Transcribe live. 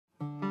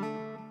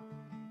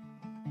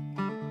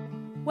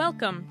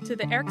Welcome to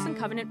the Erickson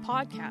Covenant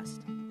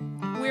podcast.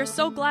 We are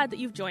so glad that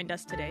you've joined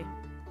us today.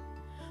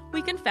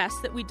 We confess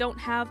that we don't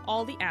have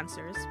all the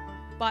answers,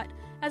 but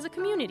as a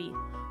community,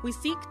 we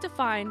seek to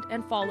find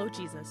and follow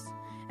Jesus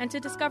and to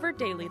discover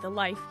daily the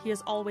life he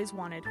has always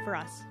wanted for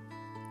us.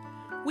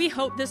 We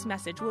hope this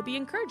message will be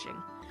encouraging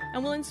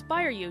and will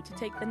inspire you to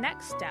take the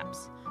next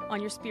steps on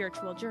your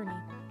spiritual journey.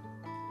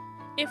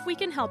 If we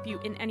can help you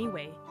in any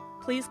way,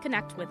 please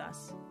connect with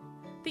us.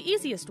 The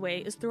easiest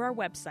way is through our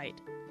website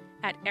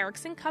at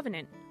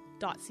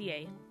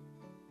ericksoncovenant.ca.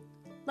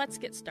 Let's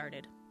get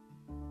started.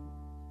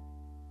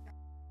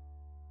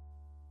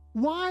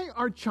 Why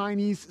are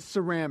Chinese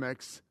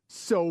ceramics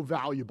so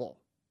valuable?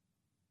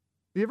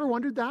 Have you ever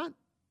wondered that?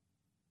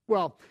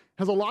 Well, it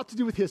has a lot to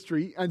do with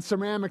history, and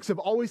ceramics have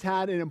always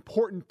had an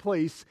important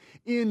place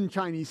in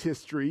Chinese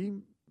history,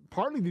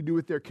 partly to do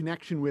with their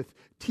connection with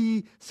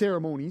tea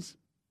ceremonies.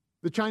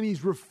 The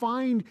Chinese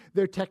refined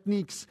their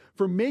techniques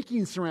for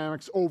making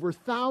ceramics over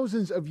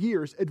thousands of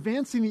years,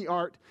 advancing the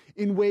art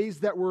in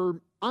ways that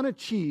were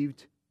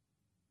unachieved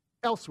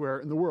elsewhere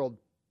in the world.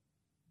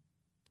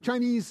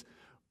 Chinese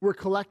were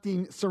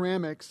collecting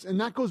ceramics, and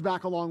that goes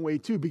back a long way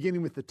too,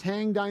 beginning with the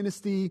Tang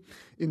Dynasty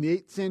in the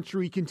 8th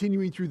century,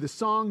 continuing through the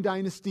Song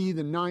Dynasty,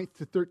 the 9th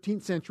to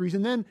 13th centuries,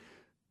 and then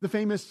the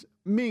famous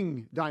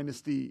Ming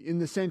Dynasty in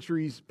the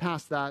centuries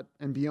past that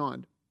and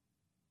beyond.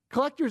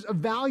 Collectors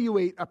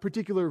evaluate a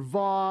particular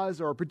vase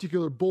or a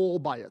particular bowl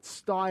by its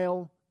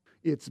style,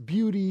 its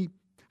beauty,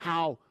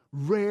 how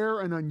rare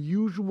and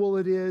unusual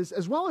it is,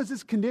 as well as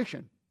its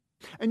condition.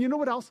 And you know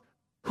what else?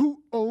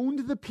 Who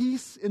owned the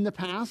piece in the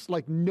past,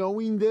 like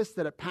knowing this,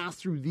 that it passed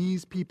through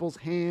these people's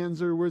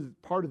hands or were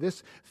part of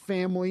this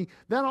family,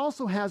 that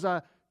also has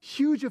a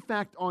huge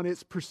effect on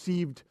its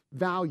perceived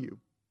value.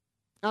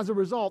 As a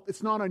result,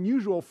 it's not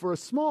unusual for a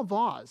small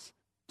vase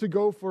to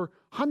go for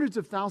hundreds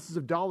of thousands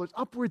of dollars,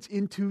 upwards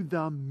into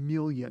the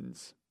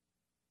millions.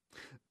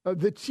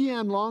 The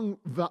Qianlong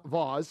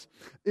vase,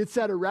 it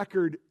set a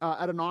record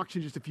at an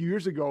auction just a few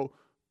years ago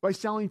by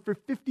selling for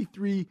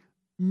 $53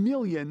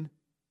 million.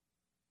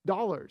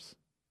 And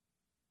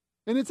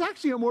it's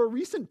actually a more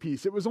recent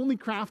piece. It was only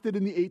crafted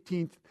in the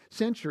 18th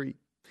century.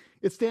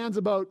 It stands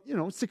about,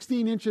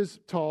 16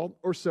 inches tall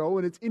or so,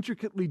 and it's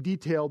intricately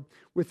detailed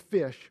with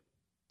fish.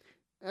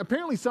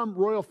 Apparently some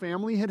royal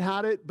family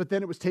had it, but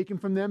then it was taken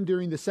from them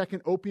during the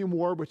Second Opium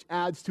War, which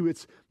adds to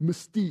its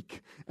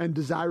mystique and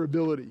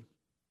desirability.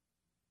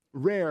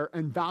 Rare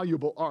and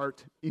valuable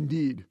art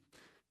indeed.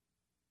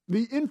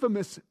 The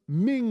infamous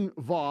Ming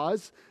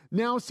vase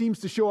now seems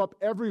to show up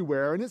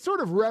everywhere, and it sort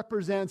of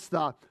represents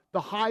the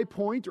high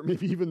point, or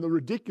maybe even the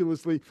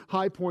ridiculously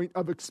high point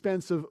of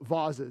expensive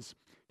vases.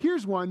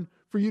 Here's one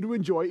for you to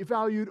enjoy,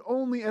 valued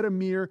only at a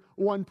mere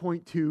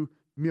 $1.2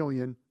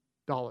 million.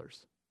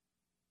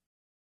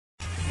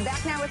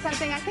 Back now with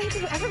something I think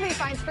everybody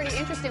finds pretty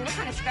interesting. We're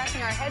kind of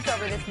scratching our heads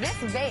over this. This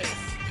vase,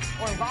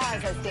 or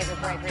vase, as David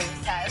Gregory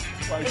says,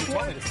 is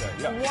worth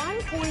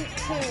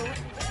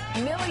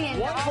 $1.2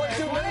 million.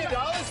 $1.2 million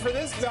for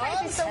this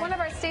vase? So one of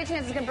our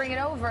stagehands is going to bring it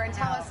over and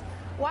tell us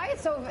why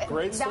it's so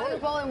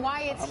valuable and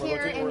why it's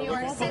here in New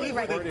York City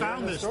right now. They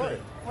found this thing.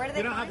 Where did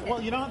they find it?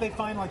 Well, you know how they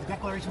find like the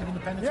Declaration of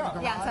Independence in the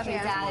garage? Yeah, something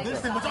like that. This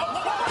thing was...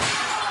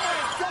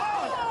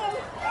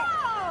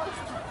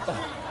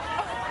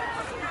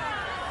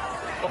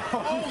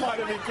 Oh, you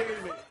gotta be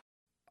kidding me.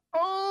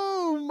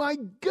 Oh my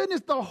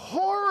goodness, the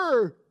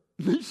horror,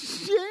 the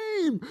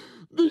shame,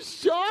 the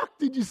shock.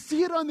 Did you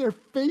see it on their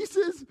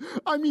faces?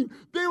 I mean,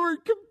 they were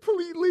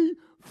completely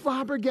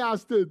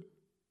flabbergasted.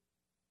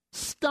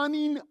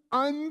 Stunning,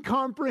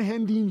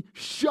 uncomprehending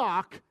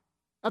shock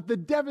at the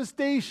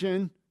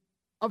devastation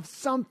of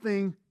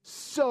something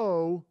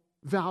so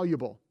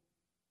valuable.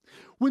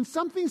 When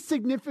something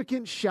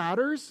significant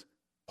shatters,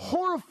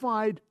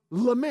 horrified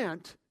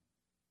lament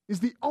is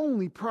the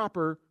only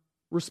proper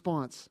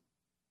response.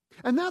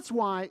 And that's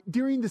why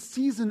during the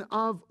season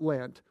of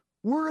Lent,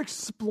 we're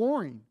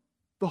exploring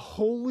the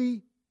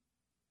holy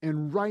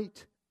and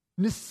right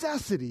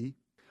necessity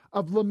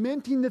of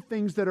lamenting the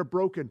things that are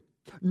broken,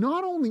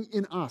 not only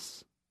in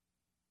us,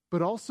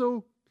 but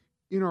also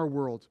in our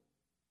world.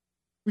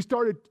 We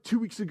started 2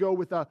 weeks ago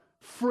with a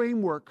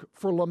framework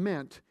for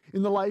lament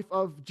in the life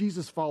of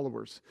Jesus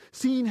followers,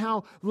 seeing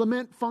how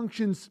lament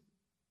functions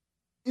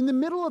in the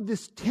middle of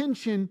this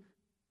tension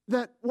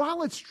that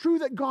while it's true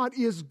that God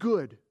is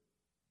good,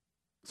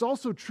 it's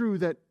also true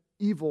that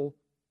evil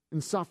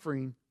and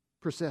suffering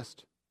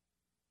persist.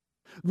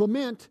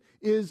 Lament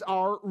is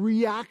our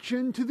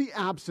reaction to the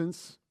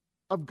absence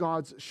of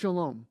God's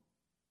shalom.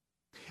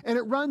 And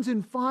it runs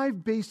in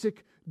 5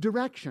 basic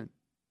directions.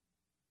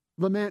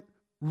 Lament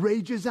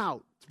rages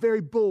out. It's very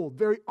bold,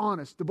 very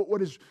honest about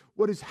what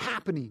is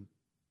happening,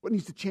 what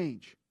needs to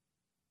change.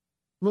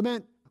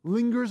 Lament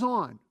lingers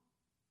on.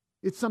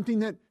 It's something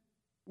that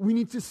we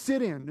need to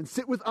sit in and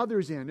sit with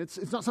others in.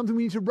 It's not something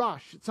we need to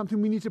rush. It's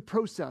something we need to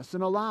process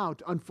and allow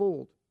to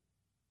unfold.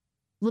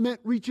 Lament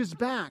reaches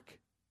back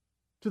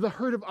to the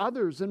hurt of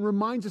others and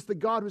reminds us that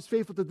God was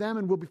faithful to them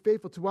and will be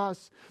faithful to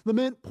us.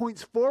 Lament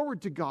points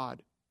forward to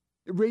God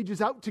It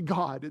rages out to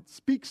God. It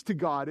speaks to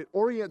God. It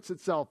orients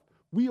itself.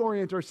 We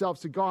orient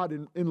ourselves to God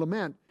in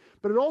lament.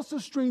 But it also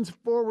strains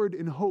forward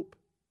in hope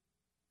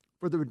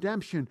for the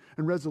redemption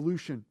and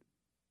resolution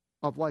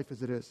of life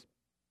as it is.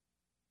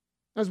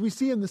 As we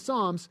see in the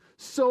Psalms,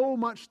 so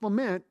much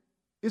lament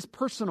is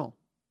personal,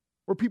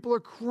 where people are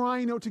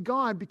crying out to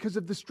God because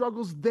of the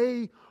struggles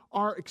they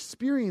are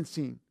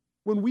experiencing.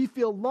 When we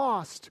feel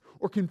lost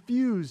or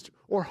confused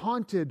or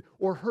haunted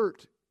or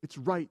hurt, it's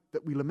right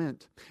that we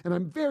lament. And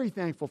I'm very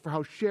thankful for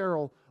how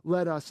Cheryl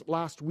led us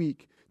last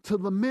week to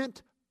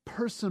lament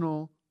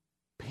personal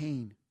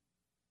pain.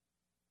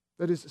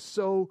 That is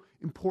so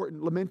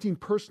important. Lamenting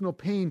personal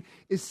pain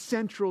is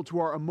central to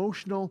our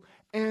emotional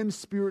and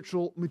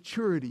spiritual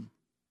maturity,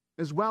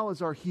 as well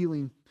as our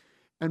healing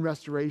and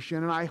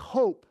restoration. And I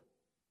hope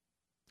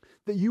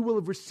that you will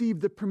have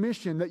received the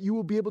permission that you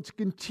will be able to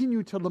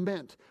continue to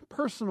lament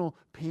personal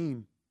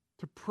pain,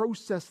 to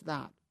process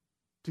that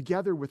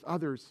together with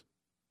others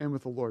and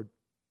with the Lord.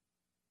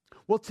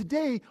 Well,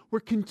 today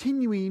we're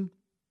continuing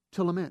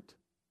to lament.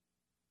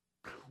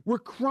 We're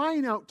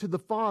crying out to the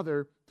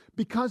Father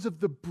because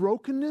of the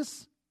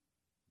brokenness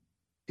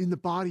in the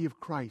body of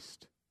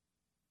Christ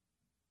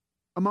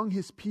among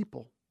his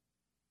people,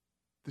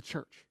 the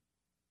church.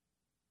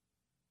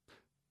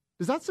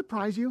 Does that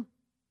surprise you?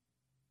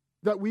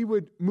 That we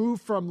would move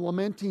from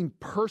lamenting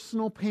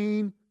personal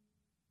pain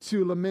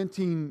to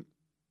lamenting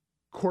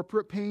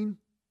corporate pain?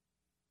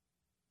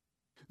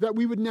 That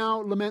we would now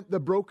lament the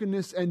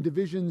brokenness and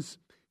divisions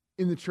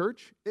in the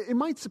church? It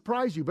might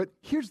surprise you, but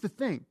here's the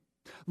thing.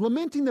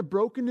 Lamenting the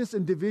brokenness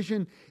and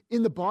division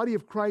in the body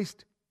of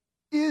Christ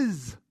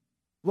is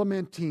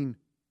lamenting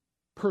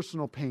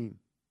personal pain.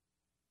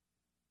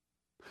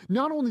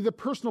 Not only the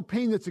personal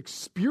pain that's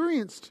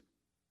experienced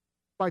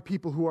by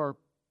people who are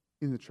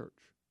in the church,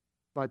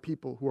 by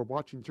people who are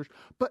watching the church,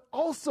 but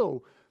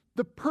also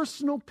the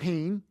personal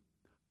pain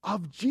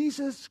of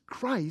Jesus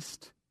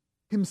Christ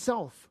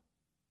himself.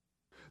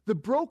 The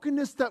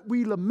brokenness that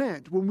we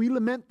lament, when we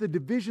lament the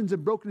divisions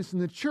and brokenness in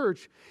the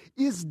church,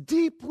 is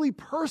deeply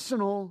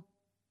personal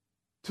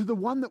to the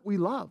one that we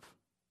love,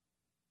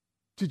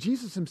 to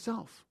Jesus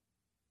himself.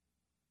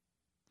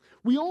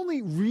 We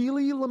only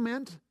really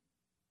lament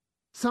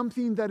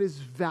something that is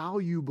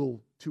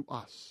valuable to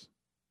us,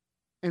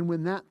 and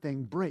when that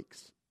thing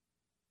breaks.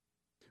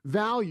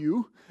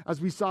 Value,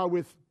 as we saw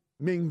with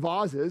Ming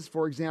vases,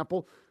 for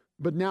example,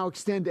 but now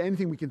extend to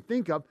anything we can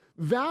think of,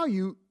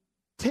 value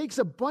takes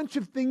a bunch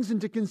of things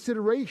into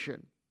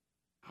consideration.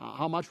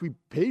 How much we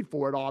paid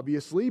for it,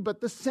 obviously, but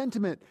the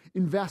sentiment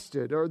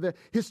invested or the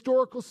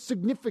historical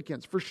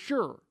significance for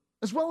sure,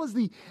 as well as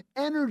the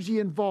energy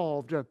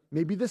involved,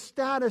 maybe the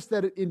status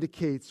that it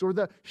indicates or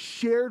the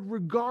shared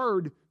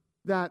regard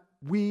that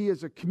we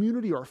as a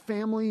community or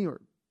family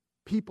or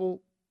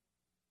people,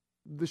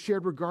 the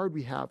shared regard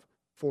we have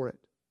for it.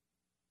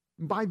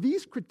 By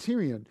these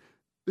criterion,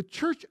 the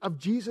Church of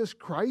Jesus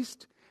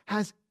Christ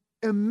has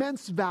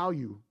immense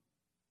value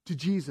to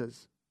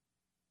Jesus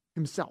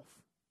himself.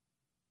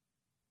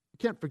 You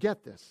can't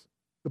forget this.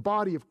 The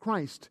body of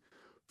Christ,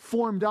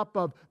 formed up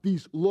of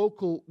these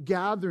local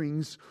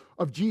gatherings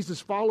of Jesus'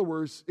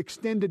 followers,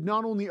 extended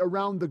not only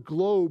around the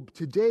globe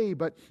today,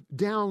 but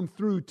down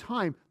through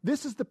time.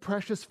 This is the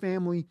precious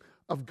family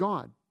of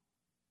God.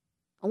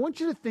 I want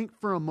you to think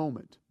for a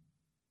moment.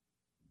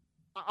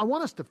 I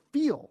want us to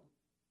feel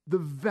the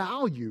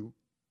value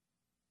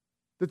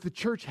that the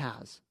church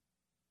has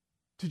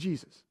to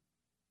Jesus.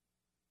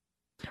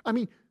 I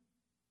mean,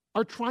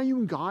 our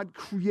triune God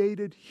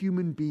created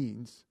human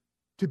beings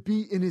to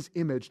be in his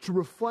image, to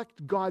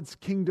reflect God's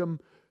kingdom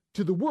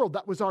to the world.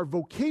 That was our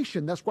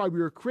vocation. That's why we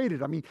were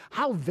created. I mean,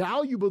 how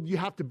valuable do you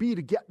have to be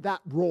to get that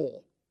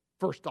role?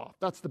 First off,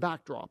 that's the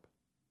backdrop.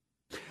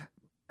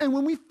 And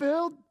when we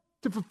failed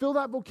to fulfill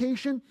that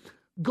vocation,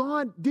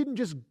 God didn't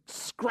just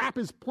scrap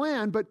his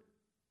plan, but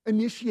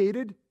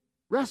initiated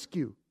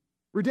rescue,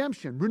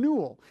 redemption,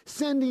 renewal,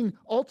 sending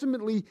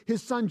ultimately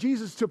his son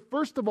Jesus to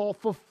first of all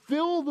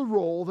fulfill the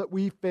role that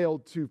we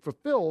failed to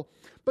fulfill,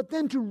 but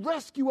then to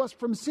rescue us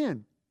from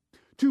sin,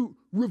 to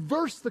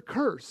reverse the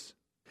curse,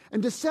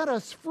 and to set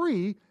us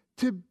free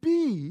to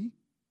be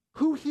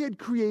who he had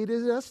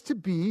created us to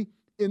be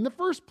in the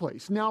first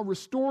place, now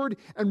restored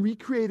and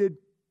recreated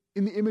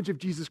in the image of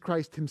Jesus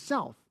Christ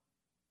himself.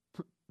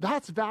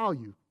 That's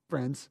value,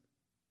 friends.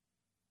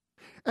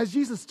 As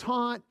Jesus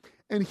taught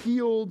and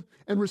healed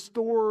and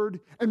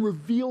restored and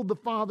revealed the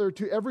Father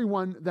to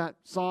everyone that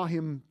saw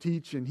him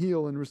teach and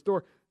heal and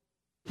restore,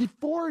 he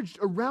forged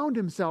around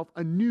himself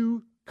a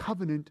new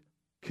covenant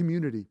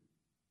community.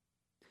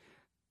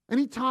 And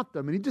he taught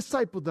them, and he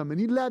discipled them,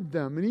 and he led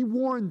them, and he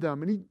warned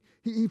them, and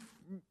he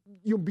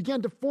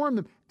began to form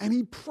them. And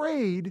he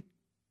prayed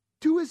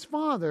to his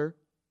Father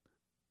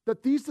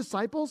that these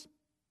disciples,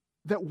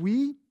 that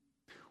we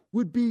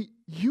would be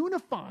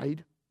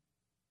unified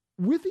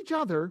with each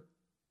other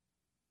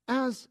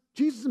as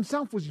Jesus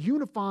himself was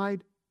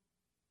unified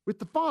with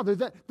the Father,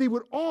 that they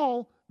would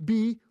all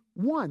be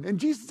one. And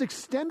Jesus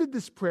extended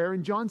this prayer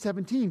in John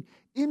 17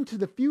 into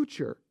the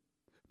future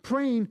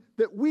praying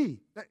that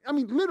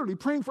literally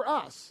praying for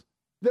us,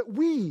 that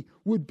we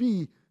would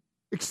be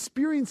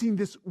experiencing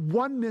this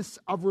oneness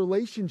of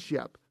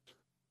relationship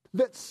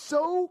that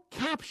so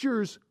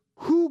captures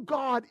who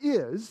God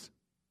is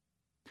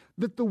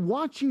that the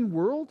watching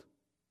world,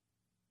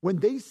 when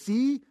they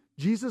see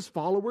Jesus'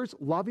 followers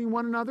loving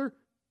one another,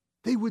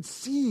 they would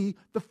see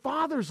the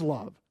Father's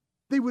love.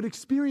 They would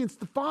experience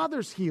the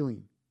Father's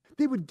healing.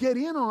 They would get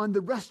in on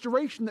the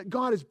restoration that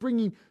God is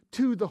bringing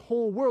to the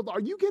whole world. Are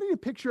you getting a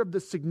picture of the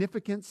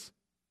significance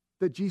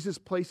that Jesus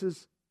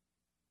places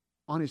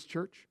on his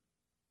church?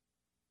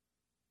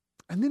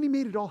 And then he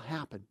made it all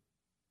happen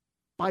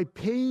by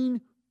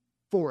paying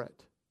for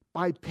it,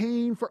 by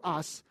paying for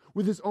us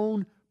with his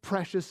own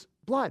precious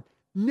blood.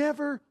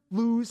 Never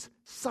lose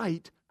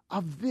sight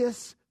of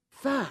this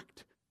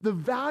fact, the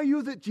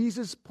value that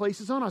Jesus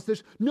places on us.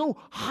 There's no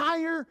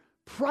higher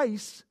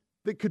price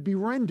that could be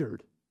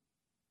rendered.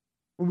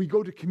 When we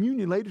go to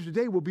communion later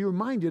today, we'll be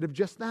reminded of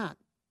just that.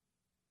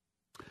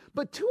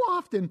 But too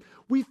often,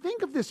 we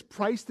think of this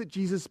price that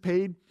Jesus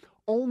paid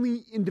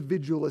only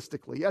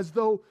individualistically, as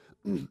though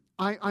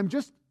I'm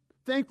just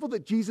thankful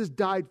that Jesus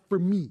died for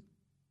me,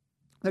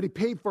 that he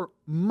paid for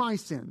my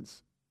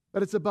sins,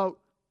 that it's about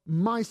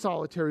my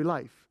solitary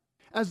life,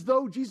 as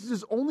though Jesus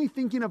is only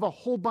thinking of a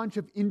whole bunch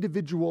of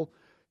individual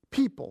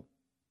people.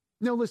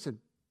 Now listen,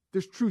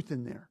 there's truth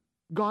in there.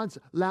 God's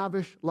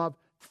lavish love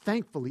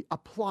thankfully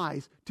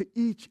applies to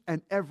each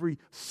and every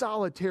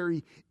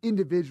solitary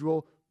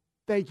individual.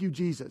 Thank you,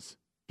 Jesus.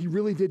 He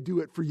really did do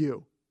it for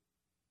you.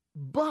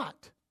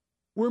 But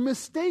we're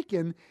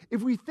mistaken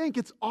if we think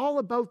it's all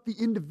about the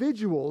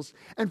individuals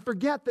and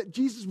forget that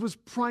Jesus was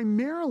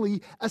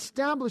primarily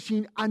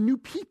establishing a new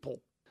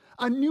people,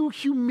 a new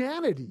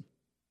humanity,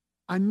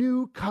 a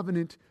new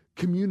covenant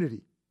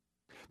community.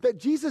 That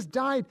Jesus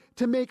died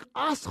to make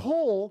us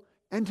whole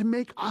and to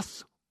make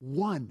us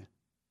one.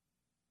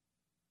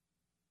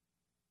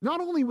 Not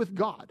only with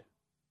God,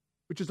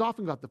 which has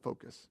often got the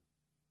focus,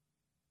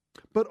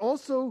 but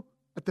also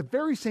at the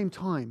very same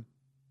time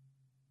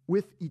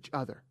with each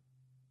other.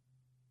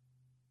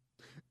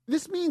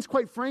 This means,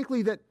 quite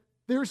frankly, that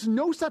there's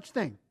no such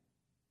thing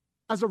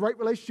as a right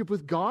relationship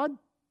with God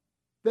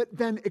that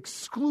then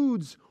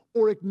excludes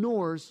or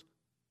ignores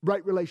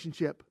right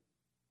relationship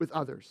with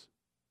others.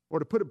 Or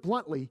to put it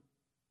bluntly,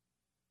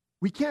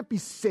 we can't be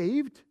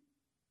saved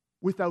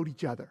without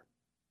each other.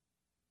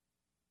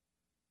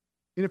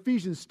 In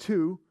Ephesians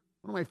 2,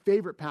 one of my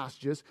favorite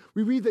passages,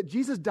 we read that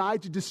Jesus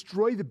died to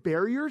destroy the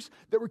barriers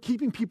that were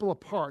keeping people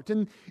apart.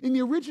 And in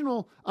the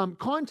original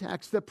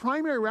context, the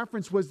primary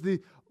reference was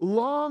the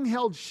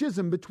long-held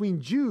schism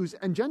between Jews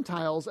and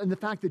Gentiles and the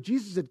fact that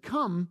Jesus had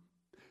come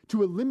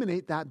to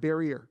eliminate that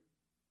barrier.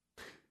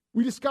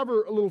 We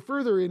discover a little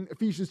further in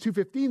Ephesians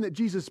 2:15 that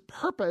Jesus'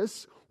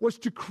 purpose was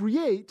to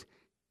create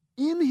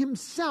in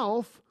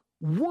himself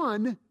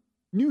one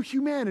new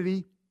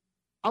humanity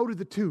out of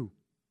the two,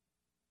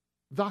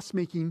 thus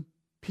making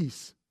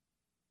peace.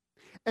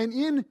 And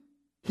in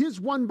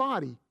his one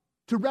body,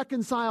 to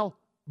reconcile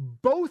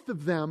both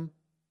of them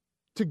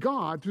to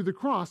God through the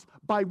cross,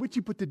 by which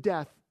he put to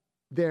death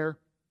their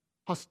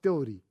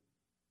hostility.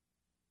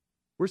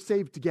 We're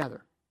saved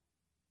together.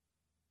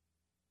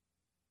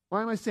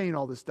 Why am I saying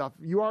all this stuff?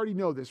 You already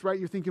know this, right?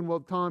 You're thinking, well,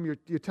 Tom,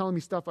 you're telling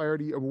me stuff I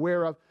already am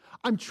aware of.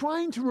 I'm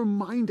trying to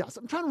remind us,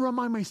 I'm trying to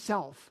remind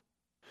myself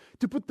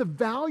to put the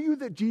value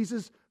that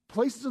Jesus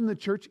places on the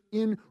church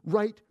in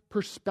right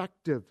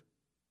perspective.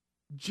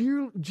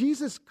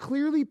 Jesus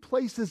clearly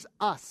places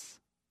us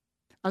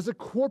as a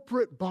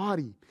corporate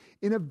body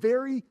in a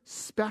very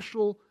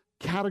special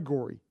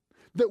category.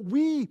 That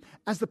we,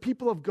 as the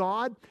people of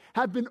God,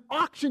 have been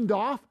auctioned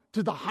off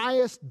to the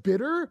highest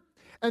bidder,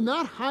 and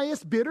that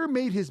highest bidder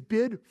made his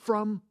bid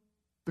from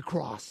the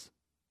cross.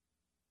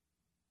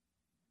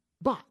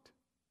 But,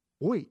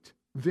 wait,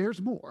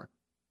 there's more.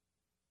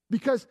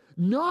 Because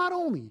not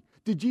only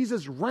did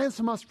Jesus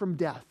ransom us from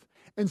death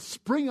and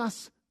spring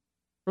us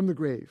from the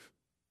grave,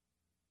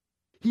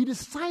 he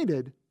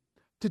decided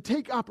to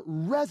take up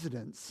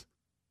residence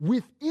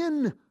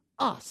within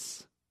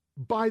us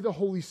by the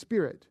Holy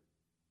Spirit.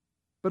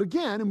 But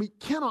again, and we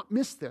cannot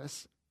miss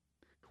this,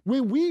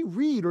 when we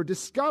read or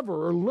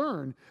discover or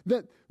learn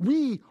that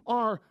we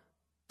are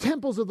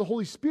temples of the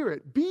Holy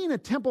Spirit, being a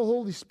temple of the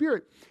Holy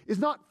Spirit is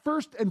not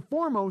first and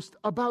foremost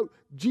about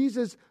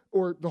Jesus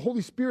or the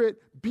Holy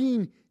Spirit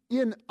being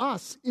in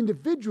us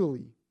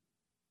individually.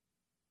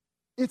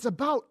 It's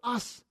about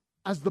us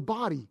as the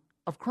body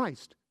of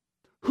Christ.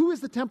 Who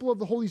is the temple of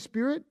the Holy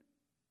Spirit?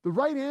 The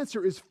right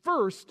answer is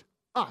first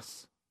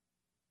us,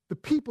 the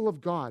people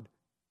of God,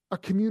 a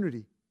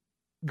community.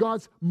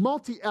 God's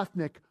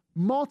multi-ethnic,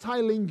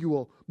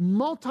 multilingual,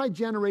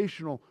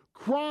 multi-generational,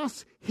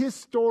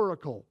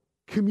 cross-historical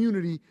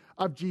community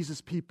of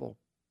Jesus' people.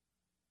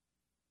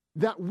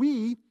 That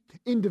we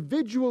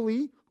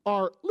individually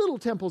are little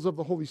temples of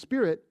the Holy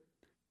Spirit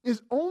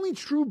is only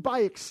true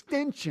by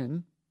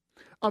extension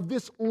of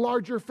this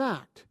larger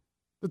fact,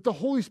 that the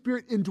Holy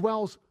Spirit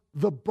indwells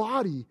the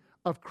body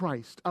of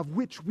Christ, of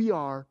which we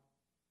are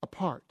a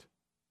part.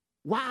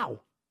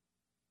 Wow,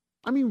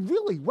 I mean,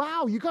 really,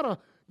 wow, you gotta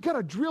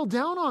drill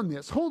down on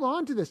this. Hold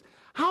on to this.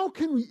 How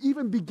can we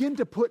even begin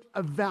to put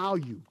a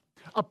value,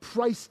 a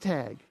price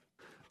tag,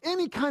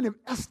 any kind of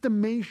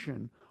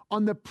estimation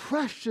on the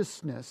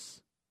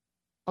preciousness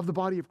of the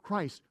body of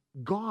Christ?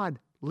 God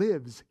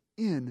lives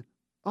in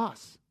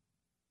us.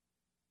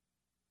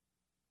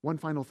 One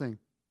final thing.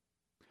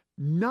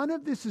 None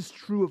of this is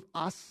true of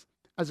us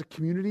as a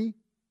community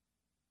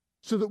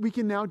so that we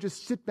can now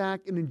just sit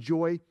back and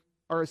enjoy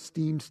our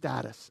esteemed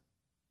status.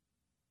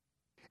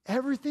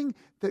 Everything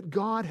that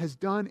God has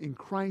done in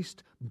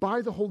Christ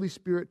by the Holy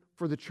Spirit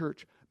for the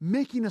church,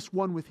 making us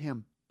one with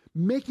Him,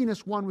 making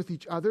us one with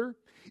each other,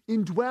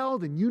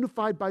 indwelled and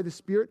unified by the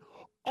Spirit,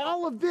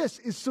 all of this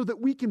is so that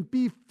we can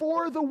be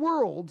for the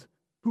world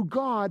who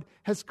God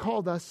has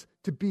called us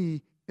to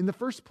be in the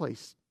first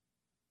place.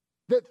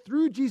 That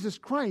through Jesus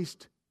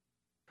Christ,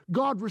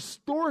 God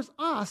restores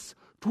us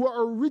to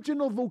our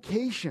original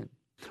vocation,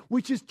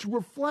 which is to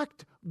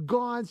reflect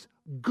God's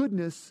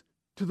goodness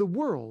to the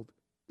world,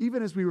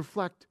 even as we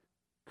reflect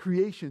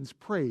creation's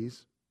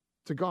praise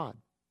to God.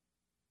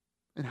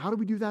 And how do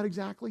we do that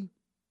exactly?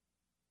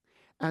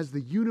 As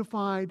the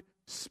unified,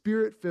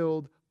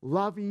 Spirit-filled,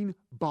 loving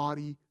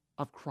body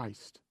of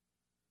Christ.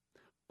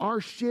 Our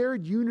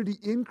shared unity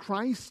in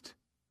Christ,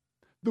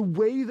 the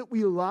way that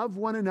we love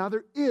one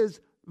another,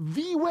 is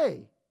the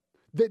way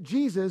that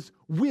Jesus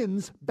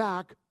wins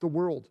back the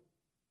world.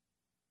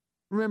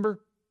 Remember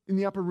in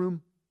the upper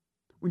room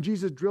when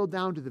Jesus drilled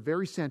down to the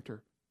very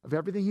center of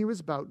everything he was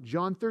about,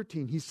 John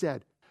 13, he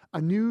said, "A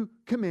new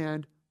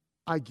command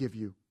I give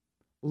you.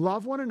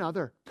 Love one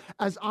another.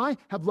 As I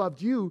have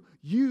loved you,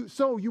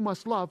 so you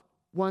must love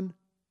one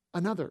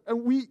another."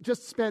 And we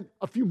just spent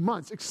a few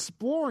months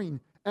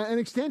exploring an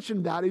extension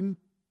of that in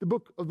the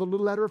book of the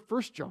little letter of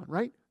 1 John,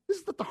 right?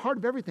 This is at the heart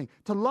of everything.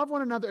 To love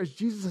one another as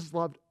Jesus has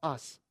loved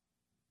us.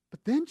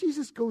 But then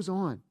Jesus goes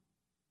on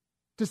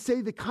to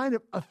say the kind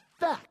of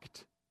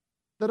effect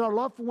that our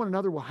love for one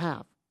another will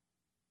have.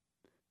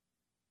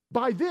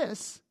 By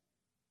this,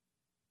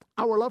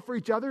 our love for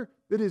each other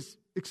that is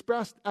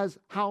expressed as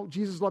how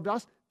Jesus loved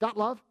us, that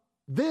love,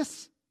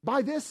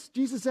 by this,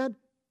 Jesus said,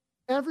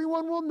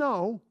 everyone will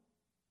know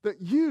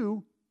that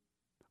you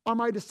are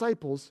my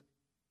disciples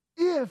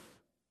if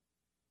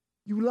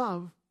you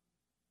love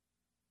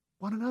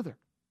one another.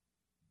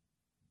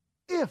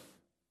 If.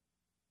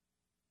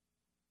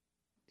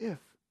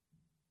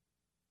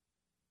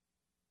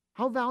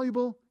 How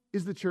valuable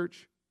is the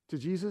church to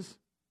Jesus?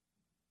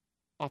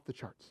 Off the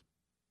charts.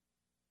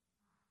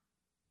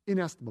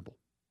 Inestimable.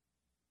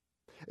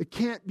 It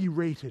can't be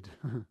rated.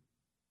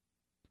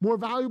 More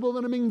valuable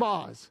than a Ming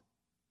vase.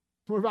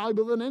 More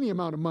valuable than any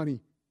amount of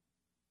money.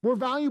 More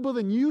valuable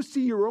than you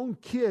see your own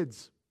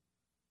kids.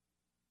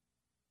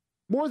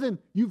 More than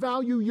you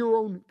value your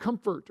own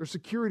comfort or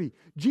security.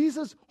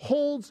 Jesus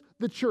holds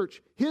the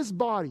church, his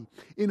body,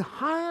 in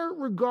higher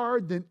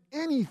regard than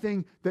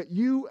anything that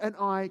you and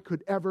I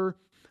could ever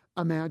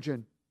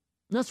imagine.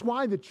 And that's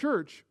why the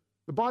church,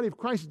 the body of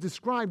Christ, is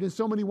described in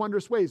so many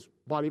wondrous ways.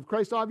 Body of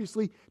Christ,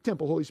 obviously.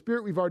 Temple, Holy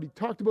Spirit, we've already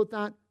talked about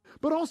that.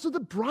 But also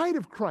the bride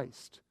of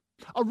Christ.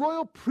 A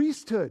royal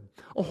priesthood.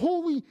 A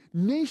holy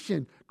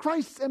nation.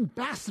 Christ's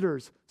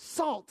ambassadors.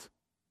 Salt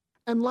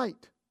and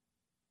light.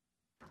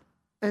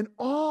 And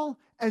all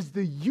as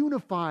the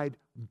unified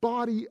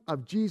body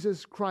of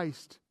Jesus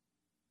Christ.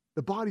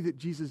 The body that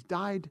Jesus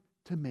died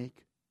to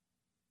make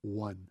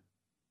one.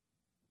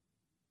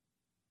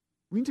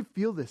 We need to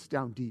feel this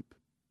down deep.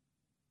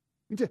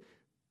 We need to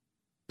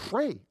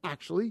pray,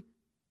 actually,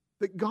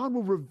 that God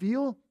will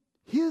reveal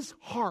his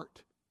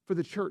heart for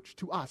the church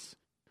to us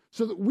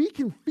so that we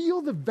can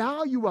feel the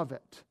value of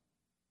it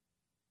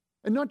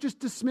and not just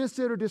dismiss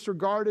it or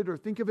disregard it or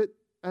think of it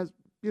as,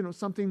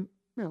 something,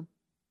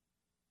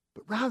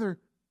 but rather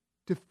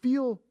to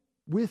feel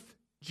with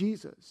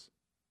Jesus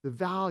the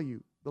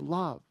value, the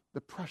love,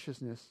 the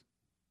preciousness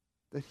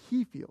that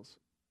he feels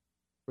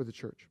for the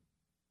church.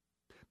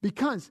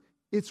 Because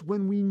it's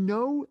when we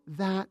know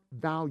that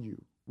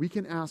value, we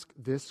can ask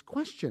this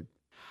question.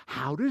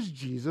 How does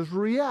Jesus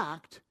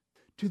react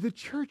to the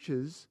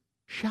church's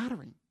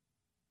shattering?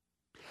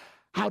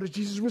 How does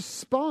Jesus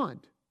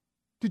respond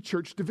to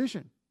church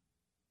division?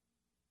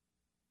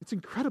 It's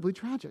incredibly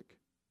tragic.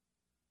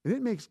 And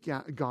it makes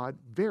God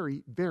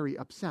very, very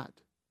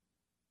upset.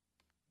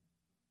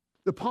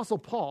 The Apostle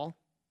Paul,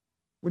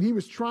 when he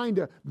was trying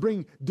to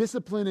bring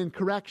discipline and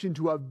correction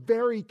to a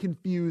very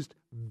confused,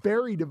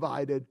 very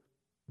divided,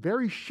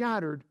 very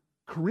shattered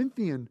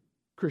Corinthian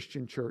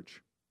Christian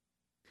church,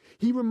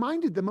 he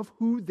reminded them of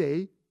who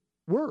they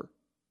were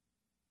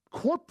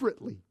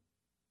corporately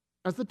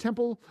as the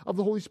temple of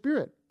the Holy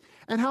Spirit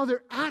and how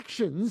their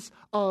actions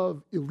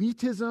of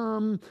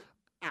elitism,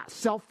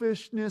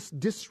 selfishness,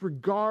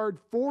 disregard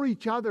for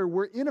each other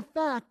were in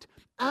effect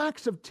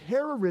acts of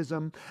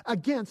terrorism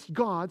against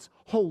God's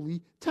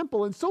holy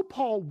temple. And so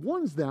Paul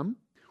warns them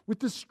with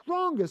the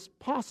strongest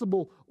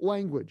possible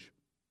language.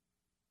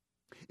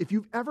 If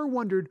you've ever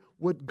wondered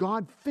what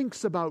God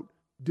thinks about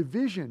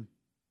division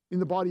in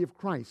the body of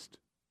Christ,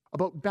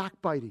 about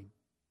backbiting,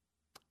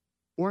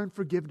 or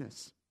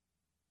unforgiveness,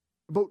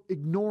 about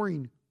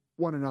ignoring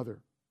one another,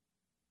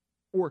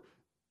 or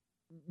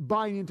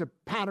buying into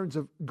patterns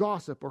of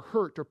gossip or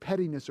hurt or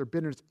pettiness or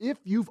bitterness. If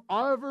you've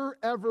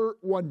ever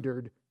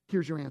wondered,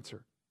 here's your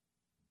answer.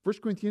 1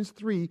 Corinthians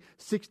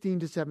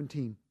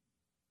 3:16-17.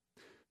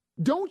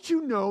 Don't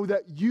you know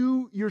that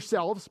you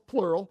yourselves,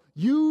 plural,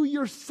 you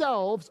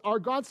yourselves are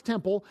God's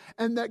temple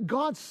and that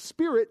God's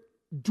Spirit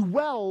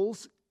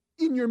dwells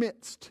in your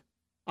midst?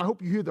 I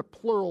hope you hear the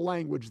plural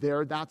language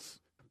there. That's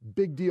a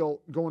big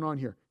deal going on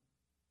here.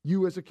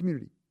 You as a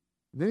community.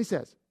 And then he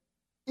says,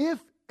 if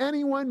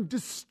anyone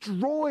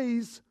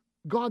destroys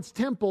God's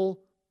temple,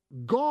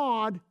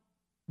 God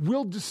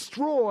will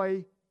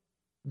destroy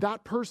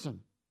that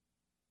person.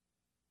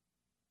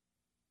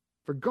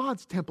 For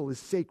God's temple is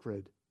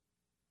sacred,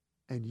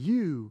 and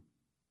you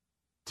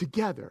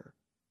together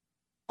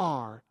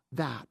are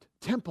that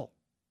temple.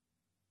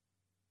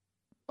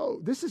 Oh,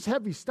 this is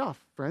heavy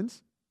stuff,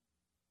 friends.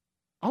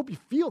 I hope you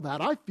feel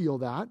that. I feel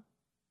that.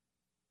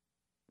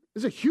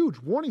 There's a huge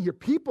warning here.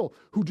 People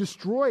who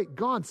destroy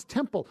God's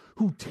temple,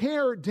 who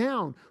tear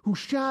down, who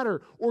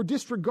shatter or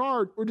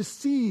disregard or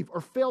deceive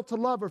or fail to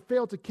love or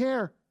fail to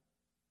care,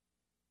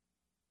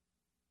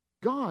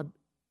 God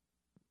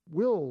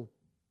will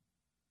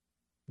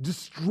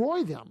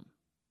destroy them.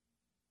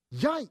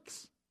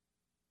 Yikes.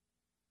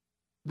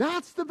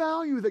 That's the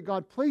value that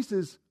God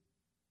places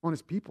on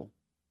his people.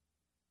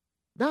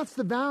 That's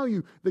the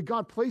value that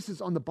God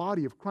places on the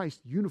body of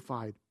Christ,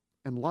 unified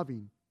and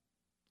loving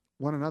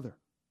one another.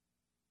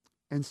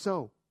 And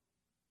so,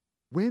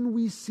 when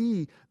we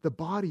see the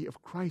body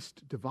of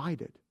Christ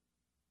divided,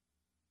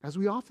 as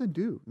we often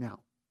do now,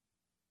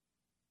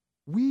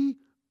 we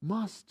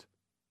must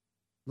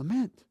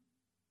lament.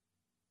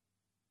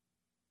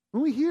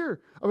 When we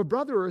hear of a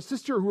brother or a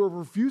sister who are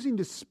refusing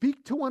to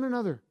speak to one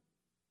another,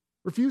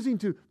 refusing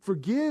to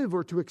forgive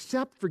or to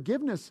accept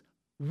forgiveness,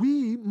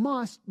 we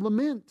must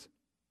lament.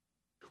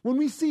 When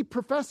we see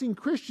professing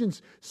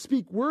Christians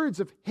speak words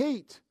of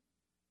hate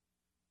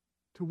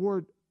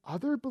toward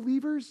other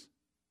believers,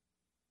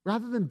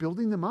 rather than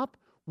building them up,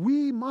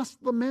 we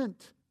must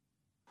lament.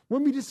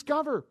 When we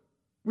discover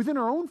within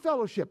our own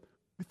fellowship,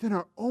 within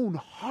our own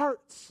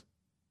hearts,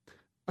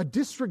 a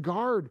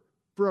disregard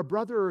for a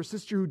brother or a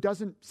sister who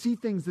doesn't see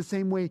things the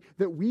same way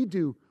that we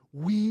do,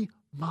 we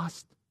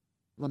must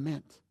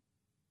lament.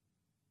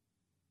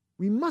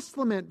 We must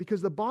lament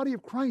because the body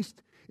of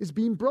Christ is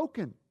being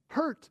broken,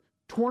 hurt,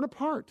 torn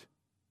apart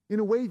in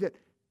a way that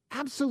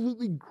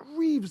absolutely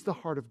grieves the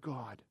heart of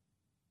God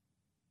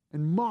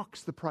and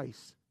mocks the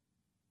price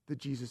that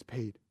Jesus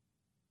paid.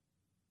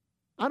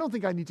 I don't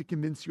think I need to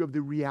convince you of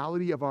the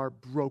reality of our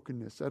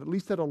brokenness, at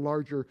least at a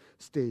larger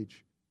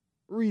stage.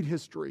 Read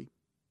history.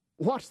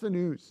 Watch the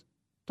news.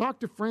 Talk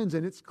to friends,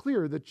 and it's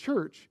clear the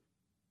church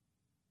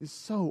is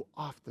so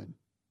often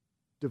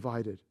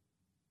divided.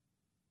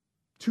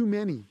 Too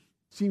many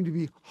seem to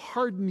be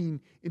hardening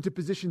into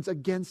positions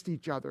against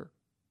each other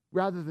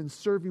rather than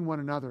serving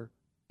one another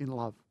in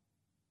love.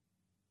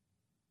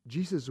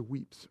 Jesus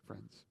weeps,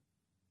 friends.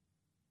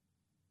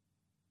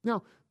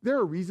 Now, there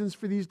are reasons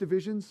for these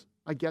divisions.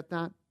 I get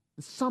that.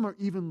 And some are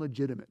even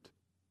legitimate.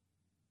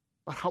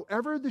 But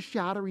however the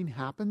shattering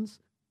happens,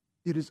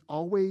 it is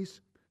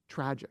always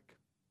tragic.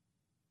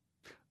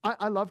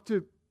 I love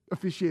to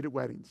officiate at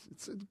weddings.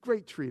 It's a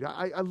great treat.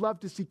 I love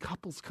to see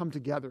couples come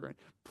together and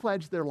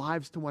pledge their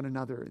lives to one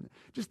another. And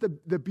just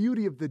the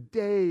beauty of the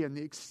day and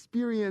the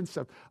experience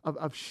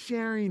of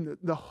sharing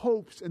the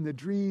hopes and the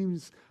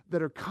dreams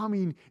that are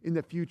coming in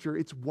the future.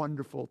 It's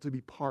wonderful to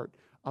be part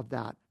of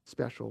that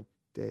special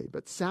day.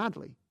 But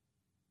sadly,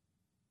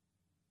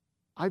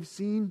 I've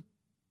seen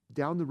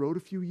down the road a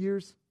few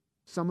years,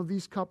 some of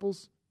these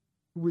couples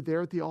who were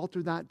there at the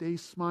altar that day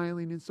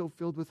smiling and so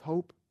filled with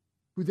hope,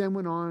 who then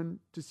went on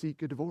to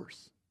seek a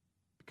divorce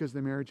because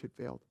their marriage had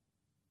failed.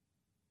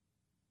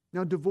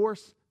 Now,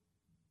 divorce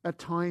at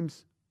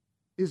times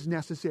is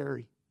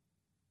necessary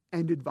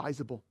and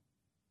advisable,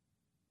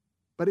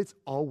 but it's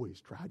always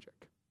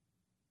tragic.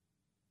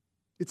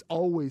 It's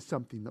always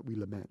something that we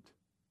lament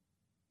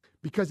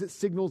because it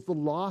signals the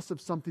loss of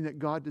something that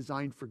God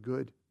designed for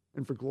good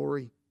and for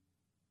glory.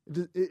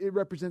 It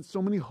represents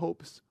so many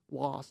hopes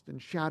lost and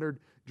shattered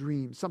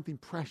dreams, something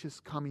precious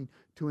coming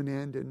to an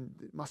end, and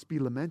it must be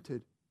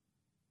lamented.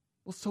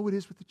 Well, so it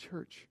is with the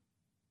church.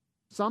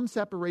 Some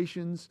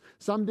separations,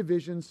 some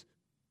divisions,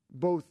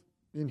 both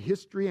in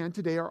history and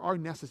today, are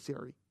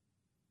necessary.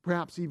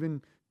 Perhaps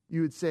even,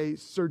 you would say,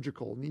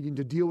 surgical, needing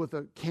to deal with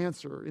a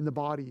cancer in the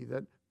body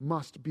that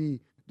must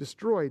be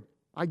destroyed.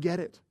 I get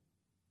it.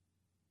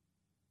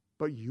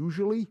 But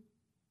usually,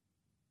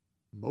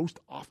 most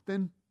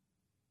often,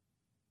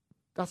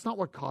 that's not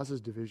what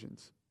causes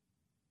divisions.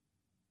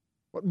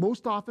 What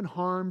most often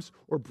harms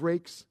or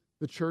breaks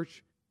the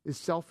church is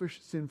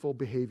selfish, sinful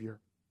behavior,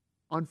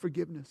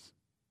 unforgiveness,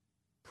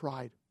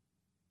 pride,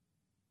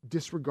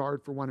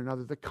 disregard for one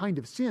another, the kind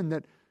of sin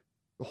that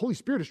the Holy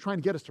Spirit is trying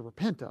to get us to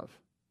repent of,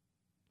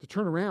 to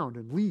turn around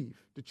and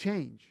leave, to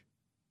change.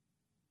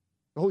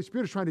 The Holy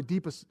Spirit is trying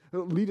to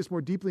lead us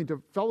more deeply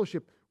into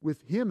fellowship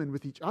with him and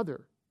with each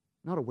other,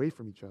 not away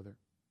from each other.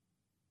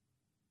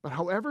 But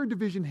however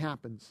division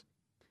happens,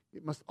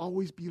 it must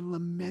always be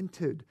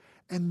lamented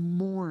and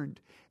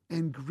mourned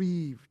and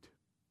grieved.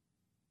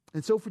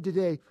 And so for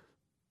today,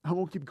 I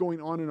won't keep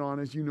going on and on,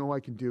 as you know I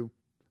can do.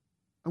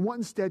 I want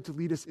instead to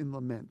lead us in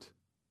lament,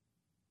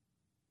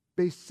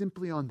 based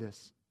simply on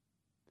this,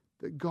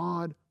 that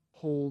God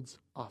holds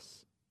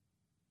us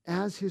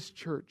as his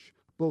church,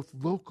 both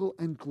local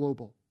and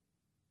global,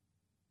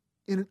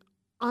 in an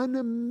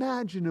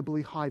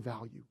unimaginably high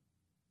value.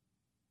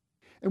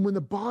 And when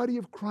the body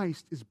of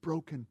Christ is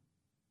broken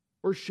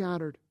or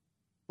shattered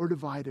or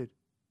divided,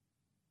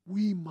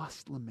 we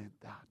must lament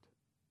that.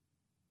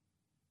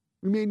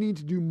 We may need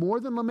to do more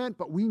than lament,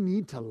 but we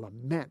need to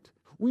lament.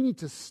 We need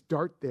to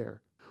start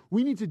there.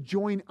 We need to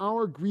join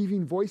our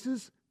grieving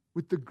voices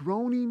with the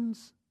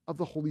groanings of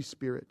the Holy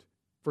Spirit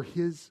for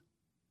his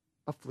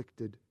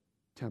afflicted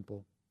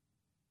temple.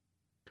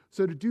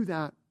 So to do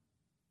that,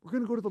 we're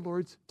going to go to the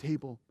Lord's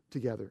table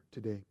together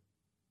today.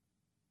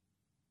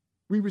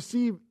 We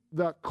receive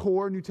the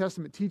core New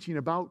Testament teaching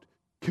about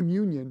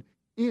communion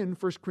in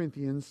 1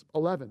 Corinthians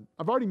 11.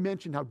 I've already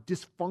mentioned how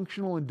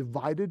dysfunctional and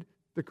divided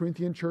the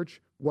Corinthian church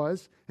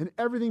was, and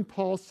everything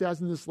Paul says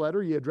in this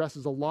letter, he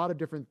addresses a lot of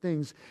different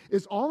things,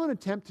 is all an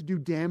attempt to do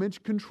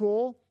damage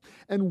control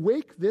and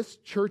wake this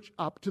church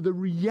up to the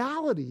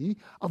reality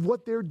of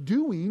what they're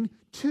doing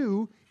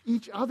to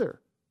each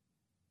other.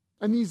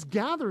 And these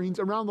gatherings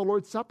around the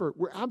Lord's Supper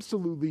were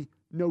absolutely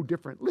no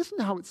different. Listen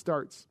to how it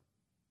starts.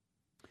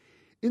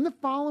 In the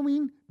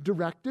following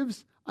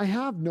directives, I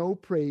have no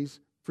praise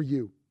for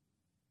you.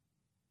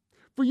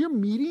 For your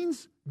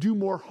meetings do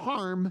more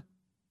harm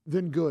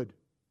than good.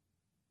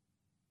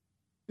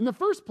 In the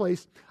first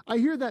place, I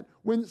hear that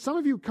when some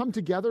of you come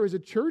together as a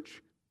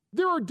church,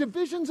 there are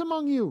divisions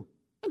among you.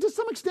 And to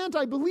some extent,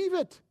 I believe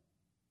it.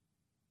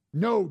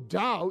 No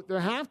doubt there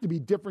have to be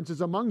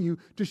differences among you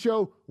to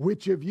show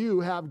which of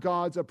you have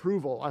God's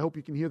approval. I hope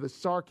you can hear the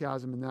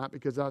sarcasm in that,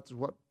 because that's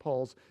what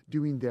Paul's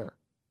doing there.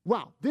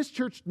 Wow, this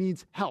church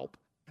needs help.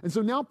 And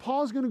so now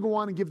Paul's going to go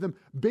on and give them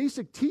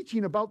basic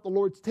teaching about the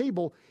Lord's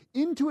table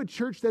into a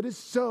church that is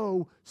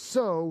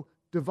so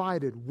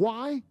divided.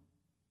 Why?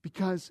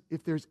 Because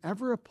if there's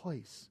ever a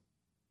place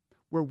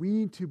where we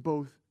need to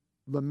both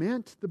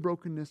lament the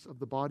brokenness of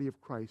the body of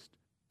Christ,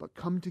 but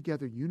come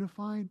together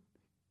unified,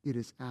 it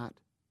is at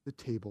the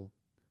table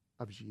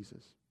of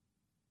Jesus.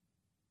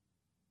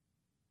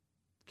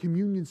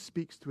 Communion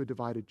speaks to a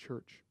divided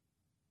church.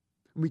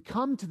 And we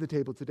come to the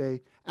table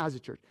today as a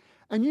church.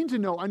 And you need to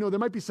know, I know there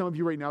might be some of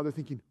you right now, they're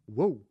thinking,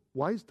 whoa,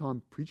 why is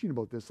Tom preaching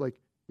about this? Like,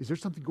 is there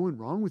something going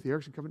wrong with the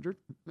Erickson Covenant Church?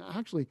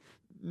 Actually,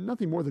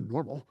 nothing more than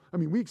normal. I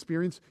mean, we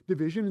experience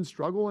division and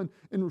struggle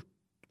and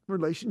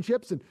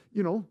relationships, and,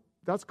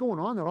 that's going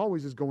on. That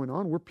always is going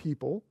on. We're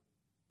people.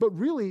 But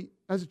really,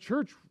 as a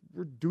church,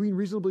 we're doing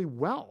reasonably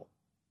well.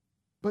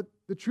 But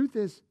the truth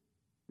is,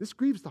 this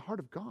grieves the heart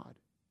of God.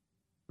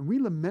 And we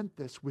lament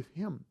this with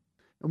him.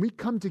 And we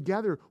come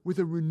together with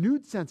a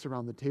renewed sense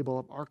around the table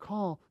of our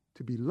call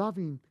to be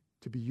loving,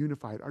 to be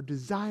unified, our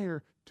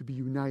desire to be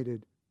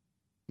united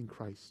in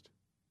Christ.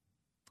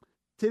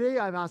 Today,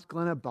 I've asked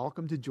Glenna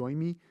Balcom to join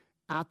me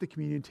at the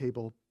communion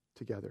table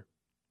together.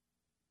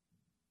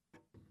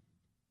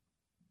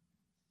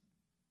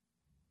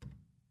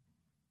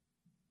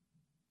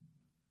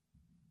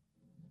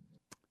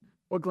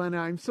 Well, Glenna,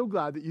 I'm so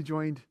glad that you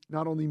joined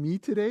not only me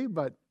today,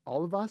 but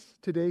all of us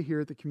today here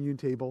at the communion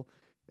table.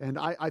 And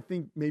I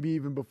think maybe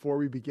even before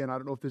we begin, I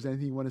don't know if there's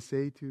anything you want to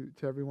say to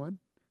everyone.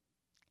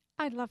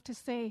 I'd love to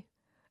say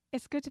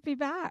it's good to be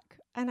back.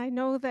 And I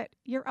know that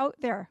you're out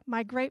there,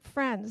 my great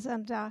friends.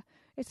 And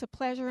it's a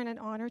pleasure and an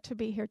honor to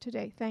be here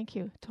today. Thank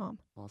you, Tom.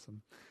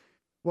 Awesome.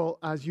 Well,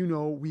 as you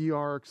know, we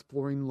are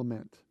exploring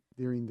lament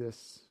during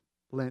this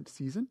Lent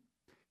season.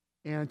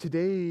 And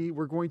today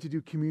we're going to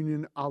do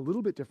communion a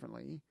little bit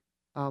differently.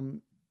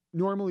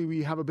 Normally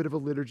we have a bit of a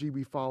liturgy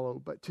we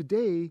follow, but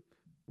today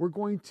we're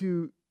going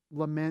to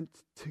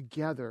lament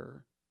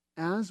together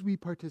as we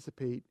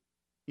participate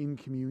in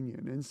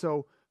communion. And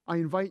so I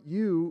invite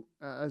you,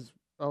 as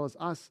well as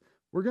us,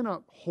 we're going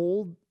to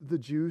hold the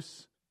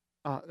juice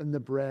and the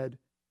bread,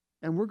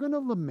 and we're going to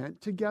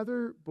lament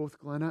together, both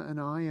Glenna and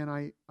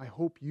I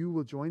hope you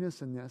will join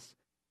us in this.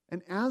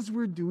 And as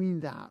we're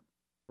doing that,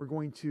 we're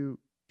going to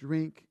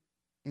drink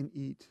and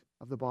eat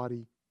of the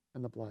body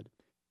and the blood.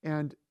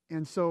 And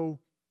so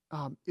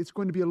it's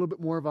going to be a little bit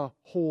more of a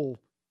whole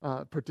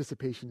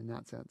participation in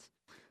that sense.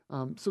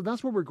 So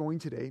that's where we're going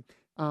today.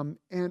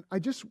 And I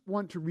just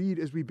want to read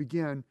as we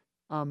begin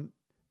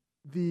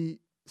the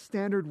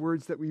standard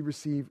words that we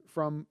receive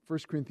from 1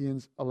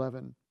 Corinthians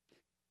 11.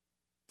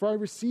 For I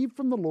received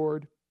from the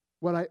Lord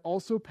what I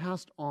also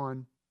passed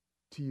on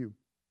to you.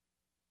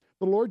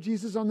 The Lord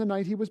Jesus, on the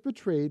night he was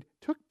betrayed,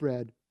 took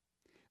bread,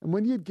 and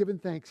when he had given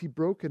thanks, he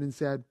broke it and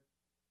said,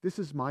 "This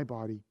is my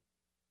body,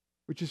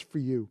 which is for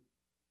you.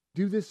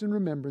 Do this in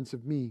remembrance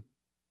of me."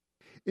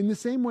 In the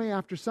same way,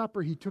 after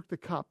supper, he took the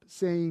cup,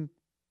 saying,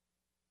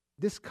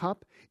 "This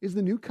cup is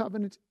the new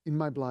covenant in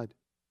my blood.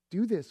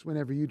 Do this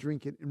whenever you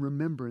drink it in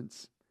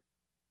remembrance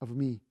of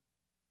me.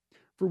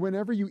 For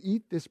whenever you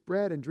eat this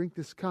bread and drink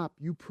this cup,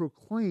 you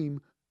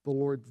proclaim the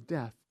Lord's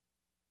death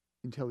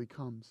until he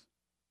comes.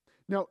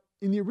 Now,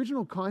 in the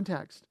original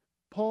context,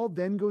 Paul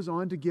then goes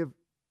on to give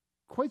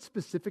quite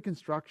specific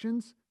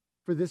instructions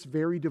for this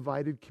very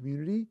divided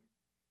community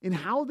in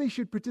how they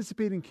should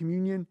participate in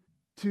communion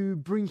to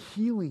bring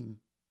healing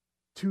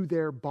to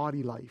their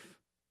body life.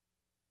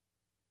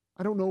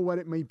 I don't know what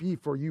it may be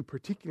for you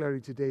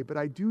particularly today, but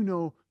I do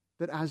know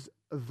that as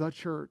the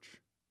church,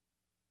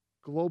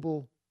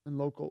 global and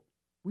local,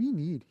 we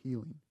need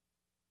healing.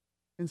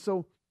 And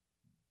so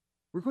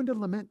we're going to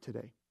lament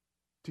today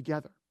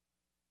together.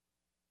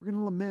 We're going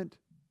to lament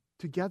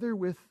together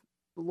with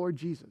the Lord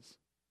Jesus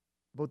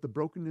about the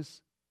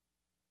brokenness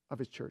of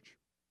his church.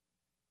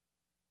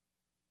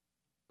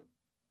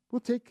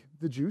 We'll take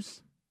the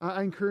juice.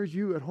 I encourage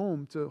you at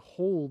home to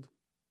hold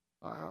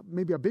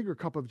maybe a bigger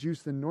cup of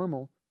juice than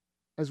normal,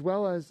 as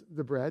well as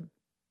the bread.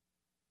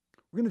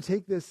 We're going to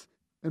take this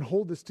and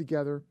hold this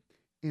together,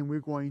 and we're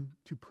going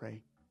to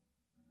pray.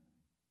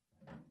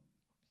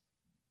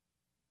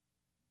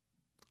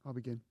 I'll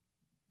begin.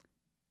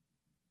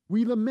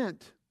 We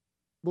lament,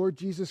 Lord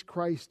Jesus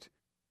Christ,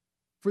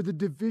 for the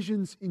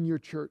divisions in your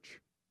church.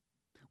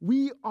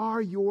 We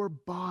are your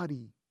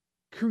body,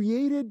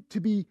 created to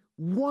be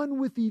one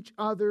with each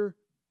other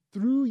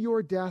through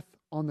your death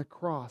on the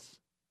cross.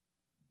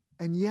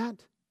 And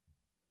yet,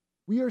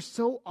 we are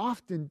so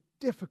often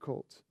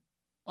difficult,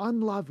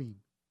 unloving,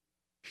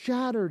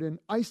 shattered, and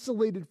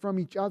isolated from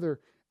each other.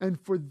 And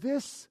for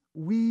this,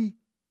 we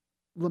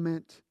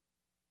lament.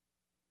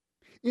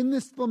 In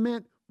this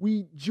lament,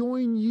 we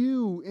join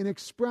you in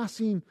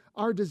expressing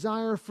our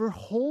desire for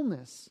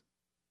wholeness,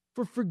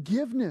 for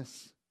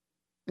forgiveness,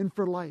 and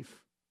for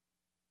life.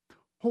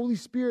 Holy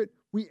Spirit,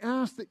 we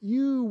ask that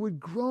you would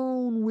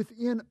groan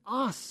within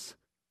us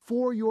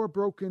for your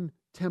broken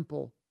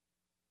temple,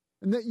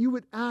 and that you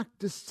would act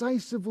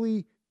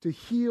decisively to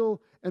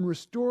heal and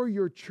restore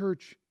your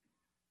church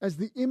as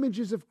the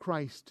images of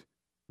Christ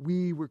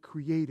we were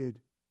created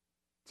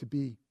to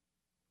be.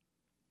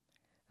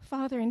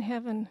 Father in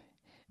heaven,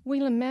 we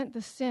lament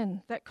the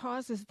sin that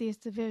causes these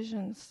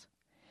divisions.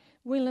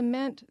 We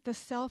lament the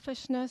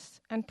selfishness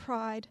and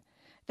pride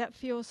that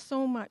fuels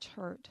so much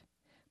hurt,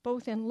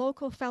 both in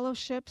local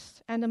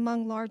fellowships and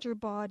among larger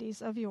bodies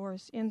of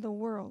yours in the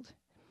world.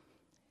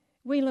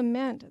 We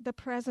lament the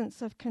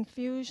presence of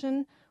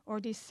confusion or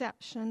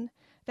deception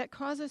that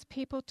causes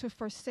people to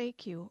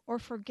forsake you or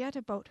forget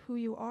about who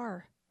you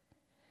are.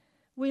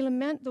 We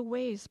lament the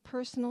ways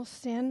personal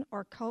sin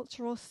or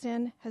cultural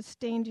sin has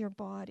stained your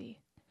body,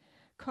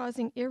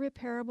 causing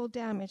irreparable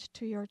damage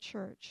to your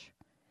church.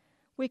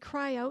 We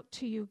cry out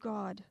to you,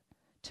 God,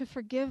 to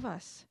forgive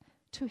us,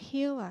 to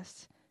heal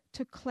us,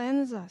 to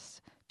cleanse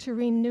us, to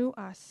renew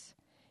us,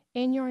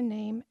 in your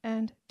name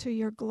and to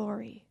your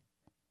glory.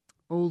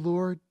 O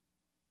Lord,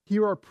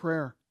 hear our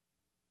prayer.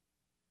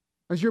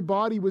 As your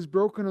body was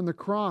broken on the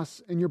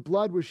cross and your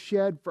blood was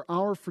shed for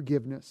our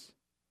forgiveness,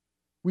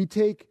 we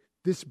take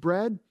this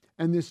bread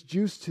and this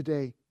juice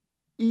today,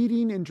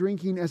 eating and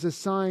drinking as a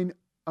sign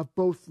of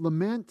both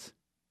lament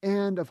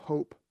and of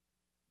hope.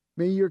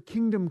 May your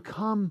kingdom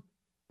come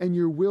and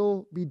your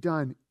will be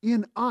done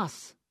in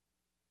us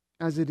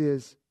as it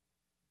is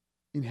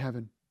in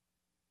heaven.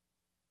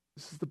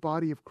 This is the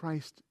body of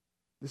Christ.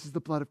 This is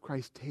the blood of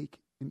Christ. Take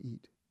and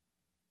eat.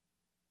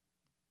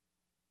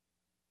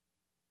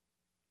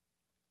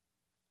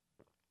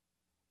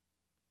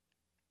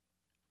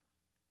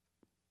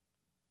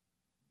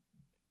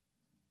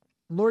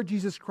 Lord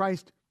Jesus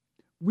Christ,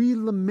 we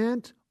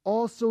lament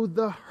also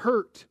the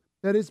hurt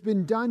that has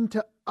been done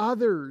to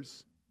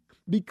others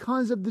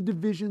because of the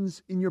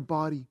divisions in your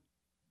body.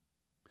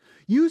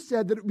 You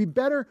said that it would be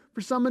better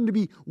for someone to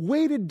be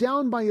weighted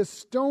down by a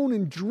stone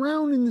and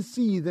drown in the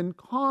sea than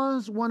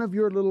cause one of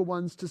your little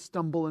ones to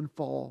stumble and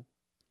fall.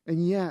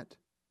 And yet,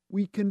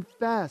 we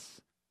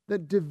confess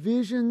that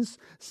divisions,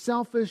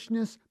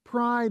 selfishness,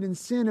 pride, and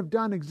sin have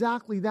done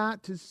exactly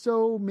that to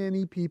so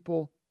many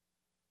people.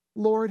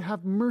 Lord,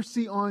 have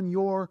mercy on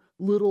your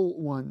little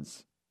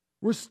ones.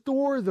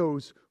 Restore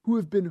those who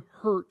have been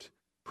hurt.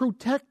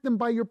 Protect them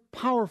by your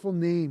powerful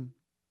name.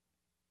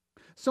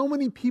 So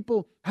many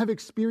people have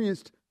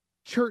experienced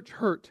church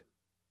hurt.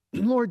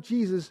 Lord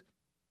Jesus,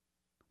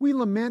 we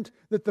lament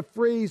that the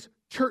phrase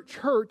church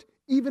hurt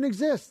even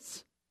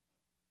exists.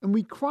 And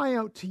we cry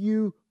out to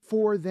you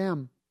for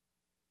them,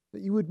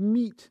 that you would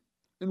meet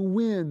and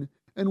win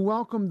and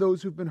welcome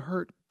those who've been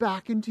hurt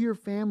back into your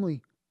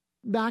family,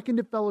 back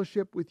into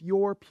fellowship with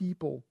your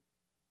people.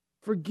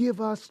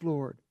 Forgive us,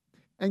 Lord,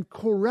 and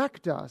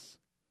correct us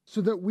so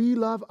that we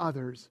love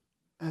others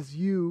as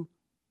you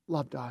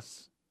loved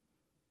us.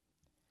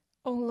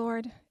 O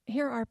Lord,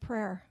 hear our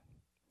prayer.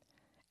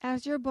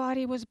 As your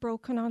body was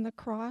broken on the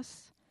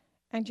cross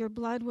and your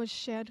blood was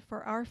shed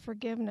for our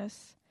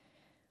forgiveness,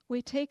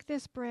 we take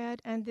this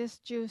bread and this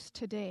juice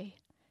today,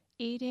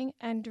 eating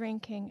and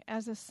drinking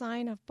as a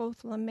sign of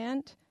both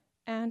lament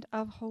and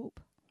of hope.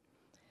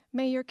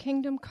 May your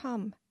kingdom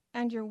come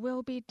and your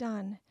will be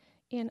done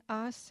in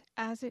us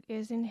as it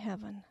is in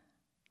heaven.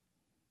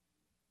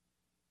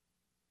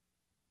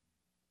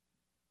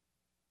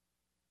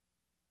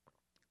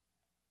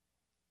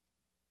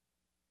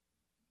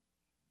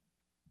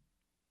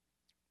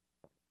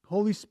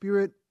 Holy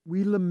Spirit,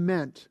 we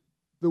lament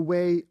the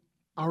way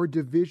our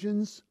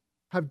divisions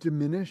have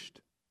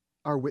diminished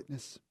our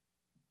witness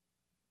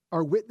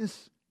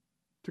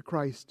to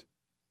Christ.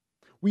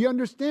 We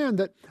understand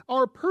that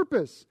our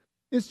purpose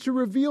is to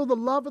reveal the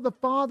love of the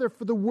Father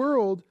for the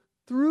world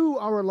through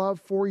our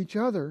love for each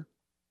other.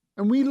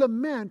 And we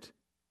lament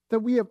that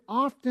we have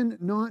often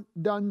not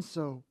done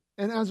so.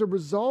 And as a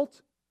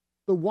result,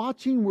 the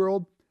watching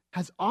world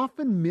has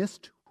often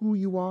missed who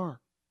you are.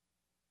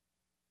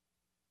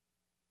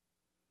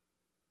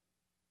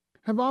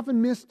 Have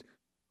often missed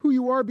who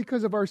you are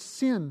because of our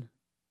sin.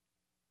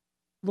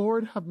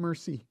 Lord, have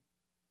mercy.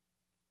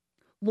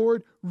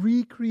 Lord,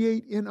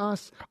 recreate in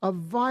us a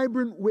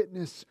vibrant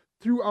witness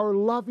through our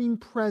loving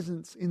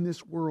presence in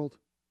this world.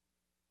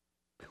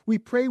 We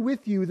pray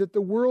with you that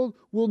the world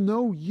will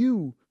know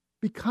you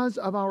because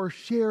of our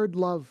shared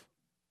love.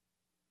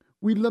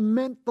 We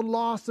lament the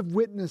loss of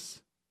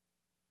witness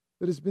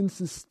that has been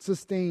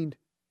sustained.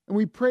 And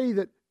we pray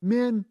that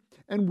men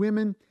and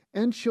women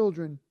and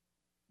children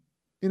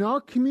in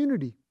our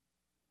community,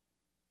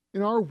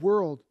 in our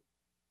world,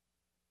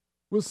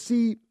 will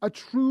see a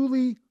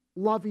truly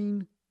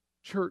loving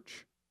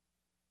church,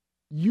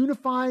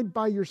 unified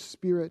by your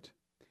Spirit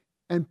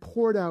and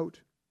poured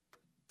out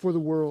for the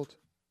world.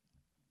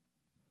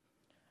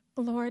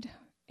 Lord,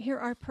 hear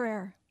our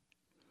prayer.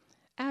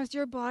 As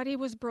your body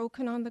was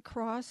broken on the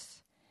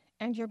cross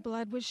and your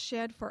blood was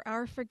shed for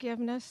our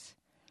forgiveness,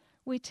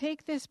 we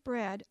take this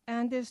bread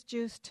and this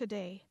juice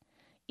today,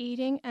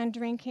 eating and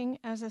drinking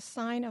as a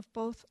sign of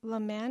both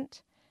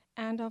lament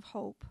and of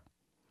hope.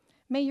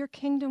 May your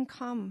kingdom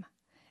come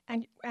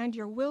and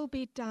your will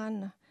be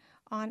done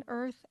on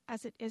earth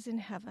as it is in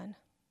heaven.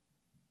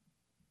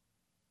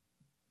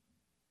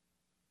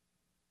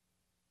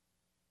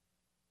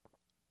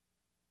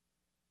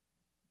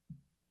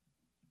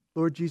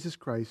 Lord Jesus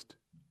Christ,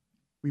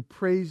 we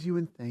praise you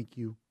and thank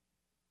you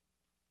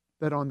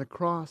that on the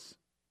cross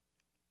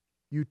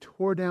you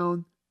tore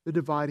down the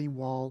dividing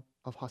wall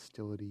of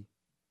hostility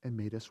and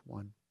made us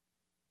one.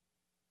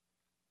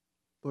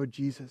 Lord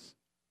Jesus,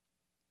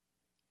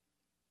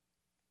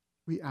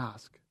 we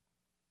ask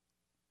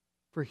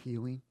for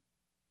healing,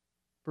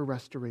 for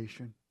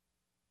restoration.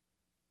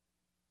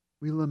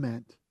 We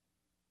lament,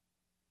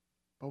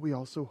 but we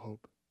also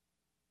hope.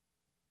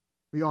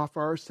 We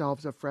offer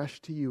ourselves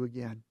afresh to you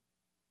again,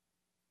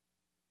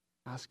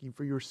 asking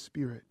for your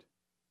Spirit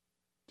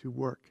to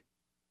work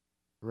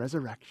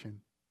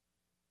resurrection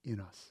in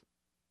us.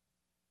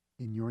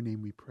 In your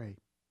name we pray.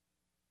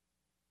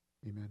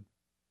 Amen.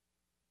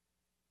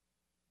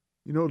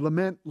 You know,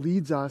 lament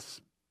leads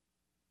us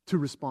to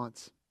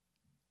response.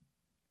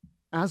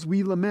 As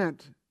we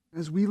lament,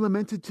 as we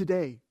lamented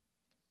today,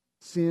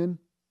 sin,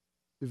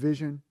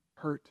 division,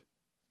 hurt,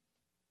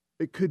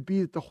 it could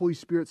be that the Holy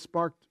Spirit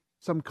sparked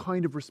some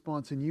kind of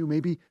response in you.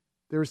 Maybe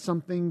there is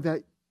something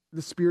that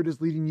the Spirit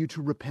is leading you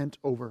to repent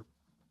over.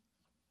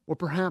 Or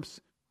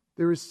perhaps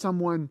there is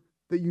someone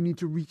that you need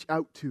to reach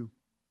out to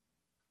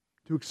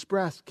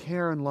express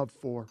care and love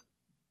for,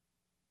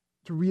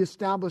 to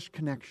reestablish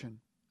connection.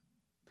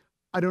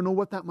 I don't know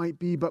what that might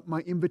be, but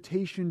my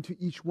invitation to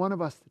each one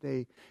of us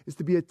today is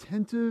to be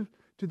attentive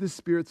to the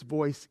Spirit's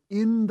voice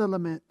in the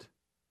lament.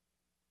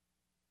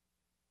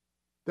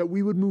 That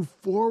we would move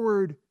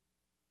forward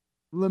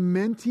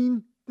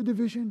lamenting the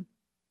division,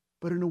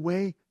 but in a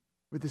way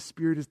where the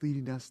Spirit is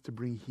leading us to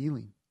bring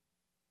healing.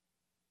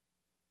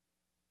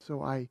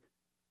 So I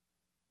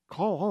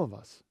call all of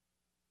us,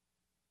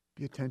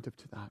 be attentive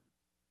to that.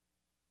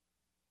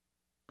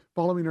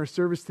 Following our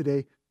service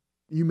today,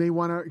 you may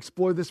want to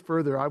explore this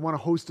further. I want to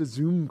host a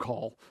Zoom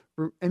call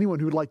for anyone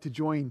who would like to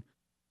join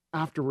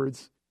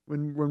afterwards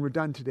when we're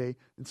done today.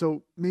 And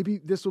so maybe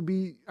this will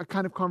be a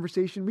kind of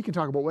conversation. We can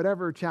talk about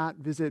whatever, chat,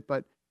 visit,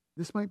 but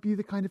this might be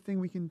the kind of thing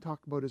we can talk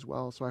about as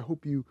well. So I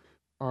hope you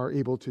are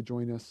able to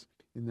join us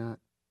in that.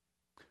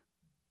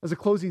 As a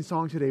closing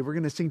song today, we're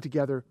going to sing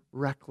together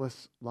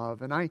Reckless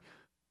Love. And I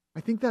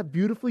think that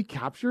beautifully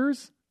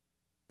captures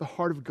the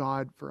heart of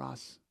God for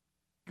us.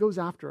 He goes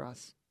after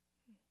us.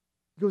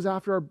 He goes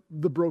after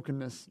the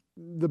brokenness,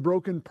 the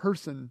broken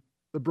person,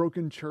 the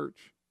broken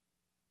church.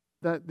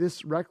 That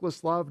this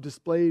reckless love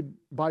displayed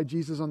by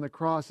Jesus on the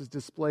cross is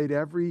displayed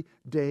every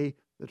day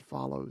that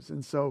follows.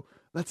 And so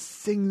let's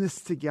sing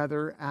this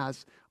together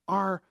as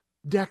our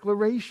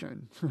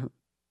declaration,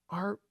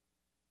 our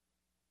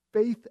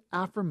faith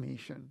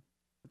affirmation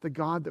that the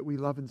God that we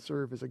love and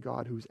serve is a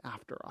God who's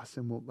after us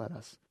and won't let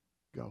us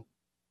go.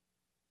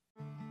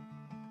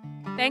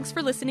 Thanks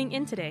for listening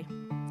in today.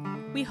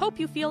 We hope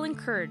you feel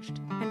encouraged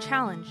and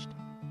challenged.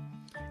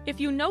 If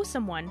you know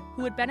someone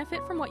who would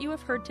benefit from what you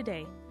have heard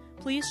today,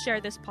 please share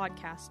this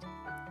podcast.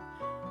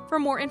 For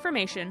more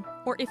information,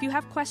 or if you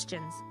have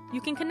questions, you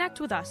can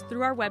connect with us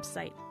through our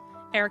website,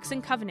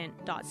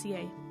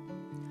 ericksoncovenant.ca.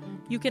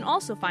 You can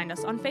also find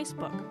us on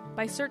Facebook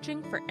by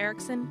searching for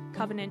Erickson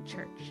Covenant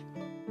Church.